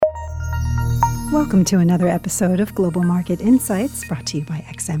Welcome to another episode of Global Market Insights, brought to you by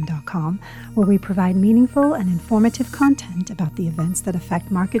XM.com, where we provide meaningful and informative content about the events that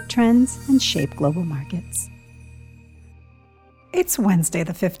affect market trends and shape global markets. It's Wednesday,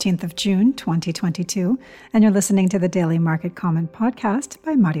 the 15th of June, 2022, and you're listening to the Daily Market Comment podcast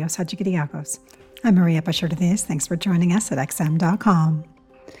by Marios Hadjikyriacos. I'm Maria Pachordes. Thanks for joining us at XM.com.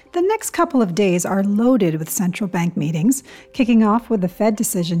 The next couple of days are loaded with central bank meetings, kicking off with the Fed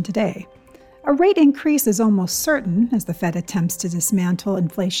decision today. A rate increase is almost certain as the Fed attempts to dismantle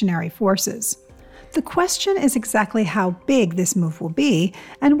inflationary forces. The question is exactly how big this move will be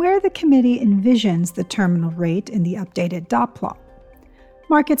and where the committee envisions the terminal rate in the updated dot plot.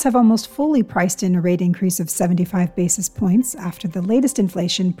 Markets have almost fully priced in a rate increase of 75 basis points after the latest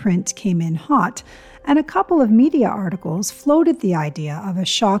inflation print came in hot, and a couple of media articles floated the idea of a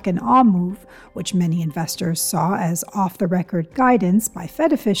shock and awe move, which many investors saw as off-the-record guidance by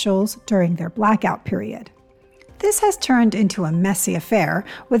Fed officials during their blackout period. This has turned into a messy affair,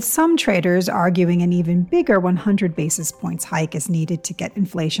 with some traders arguing an even bigger 100 basis points hike is needed to get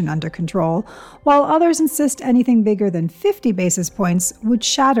inflation under control, while others insist anything bigger than 50 basis points would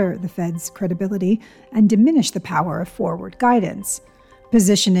shatter the Fed's credibility and diminish the power of forward guidance.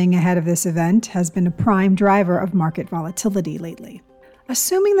 Positioning ahead of this event has been a prime driver of market volatility lately.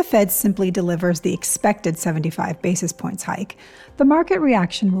 Assuming the Fed simply delivers the expected 75 basis points hike, the market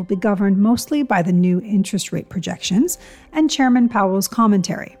reaction will be governed mostly by the new interest rate projections and Chairman Powell's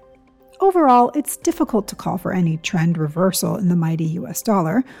commentary. Overall, it's difficult to call for any trend reversal in the mighty US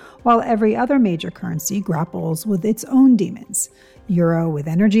dollar, while every other major currency grapples with its own demons: euro with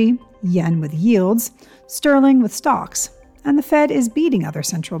energy, yen with yields, sterling with stocks, and the Fed is beating other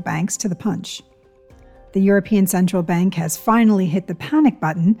central banks to the punch. The European Central Bank has finally hit the panic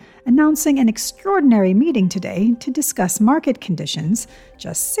button, announcing an extraordinary meeting today to discuss market conditions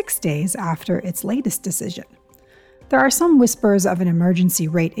just 6 days after its latest decision. There are some whispers of an emergency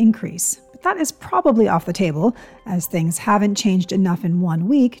rate increase, but that is probably off the table, as things haven't changed enough in 1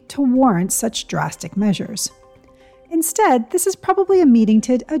 week to warrant such drastic measures. Instead, this is probably a meeting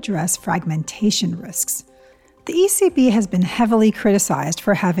to address fragmentation risks. The ECB has been heavily criticized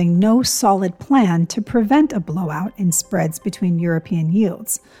for having no solid plan to prevent a blowout in spreads between European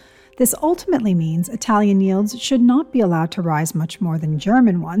yields. This ultimately means Italian yields should not be allowed to rise much more than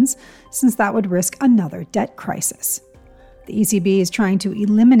German ones, since that would risk another debt crisis. The ECB is trying to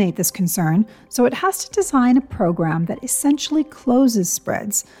eliminate this concern, so it has to design a program that essentially closes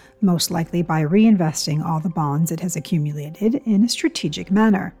spreads, most likely by reinvesting all the bonds it has accumulated in a strategic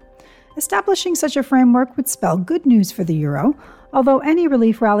manner. Establishing such a framework would spell good news for the euro, although any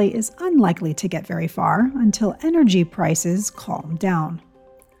relief rally is unlikely to get very far until energy prices calm down.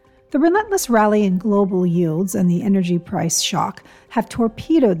 The relentless rally in global yields and the energy price shock have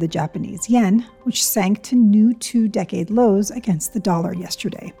torpedoed the Japanese yen, which sank to new 2-decade lows against the dollar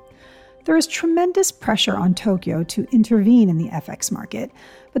yesterday. There is tremendous pressure on Tokyo to intervene in the FX market,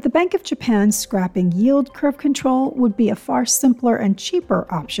 but the Bank of Japan scrapping yield curve control would be a far simpler and cheaper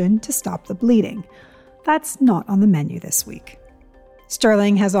option to stop the bleeding. That's not on the menu this week.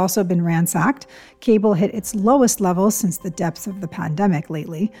 Sterling has also been ransacked. Cable hit its lowest level since the depths of the pandemic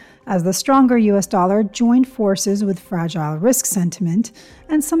lately, as the stronger US dollar joined forces with fragile risk sentiment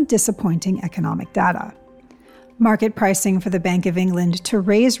and some disappointing economic data. Market pricing for the Bank of England to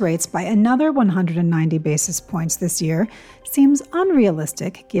raise rates by another 190 basis points this year seems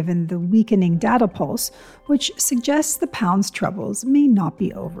unrealistic given the weakening data pulse, which suggests the pound's troubles may not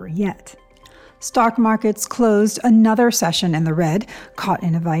be over yet. Stock markets closed another session in the red, caught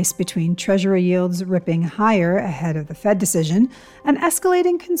in a vice between Treasury yields ripping higher ahead of the Fed decision and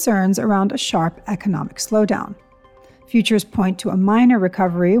escalating concerns around a sharp economic slowdown. Futures point to a minor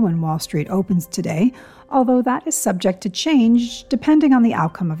recovery when Wall Street opens today, although that is subject to change depending on the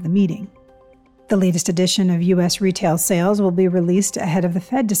outcome of the meeting. The latest edition of U.S. retail sales will be released ahead of the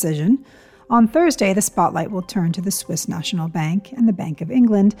Fed decision. On Thursday, the spotlight will turn to the Swiss National Bank and the Bank of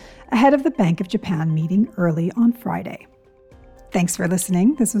England ahead of the Bank of Japan meeting early on Friday. Thanks for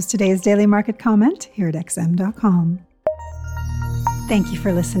listening. This was today's Daily Market Comment here at XM.com. Thank you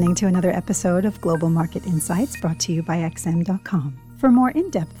for listening to another episode of Global Market Insights brought to you by XM.com. For more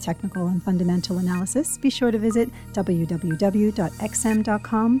in-depth technical and fundamental analysis, be sure to visit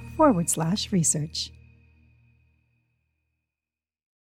www.xm.com/research.